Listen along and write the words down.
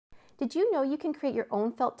Did you know you can create your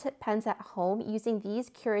own felt tip pens at home using these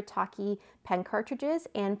Kuretake pen cartridges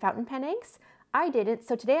and fountain pen inks? I didn't,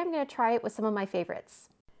 so today I'm going to try it with some of my favorites.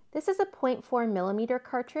 This is a 0.4mm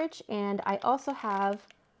cartridge, and I also have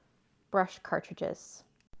brush cartridges.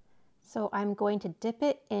 So I'm going to dip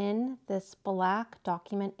it in this black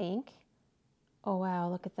document ink. Oh wow,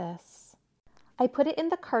 look at this. I put it in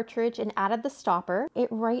the cartridge and added the stopper. It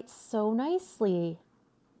writes so nicely.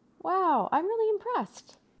 Wow, I'm really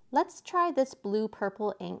impressed. Let's try this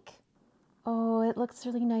blue-purple ink. Oh, it looks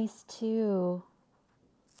really nice too.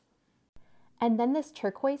 And then this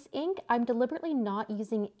turquoise ink, I'm deliberately not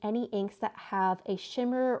using any inks that have a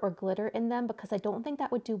shimmer or glitter in them because I don't think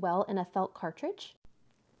that would do well in a felt cartridge.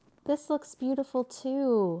 This looks beautiful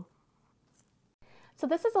too. So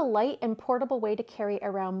this is a light and portable way to carry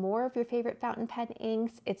around more of your favorite fountain pen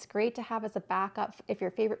inks. It's great to have as a backup if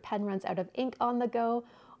your favorite pen runs out of ink on the go.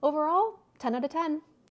 Overall, 10 out of 10.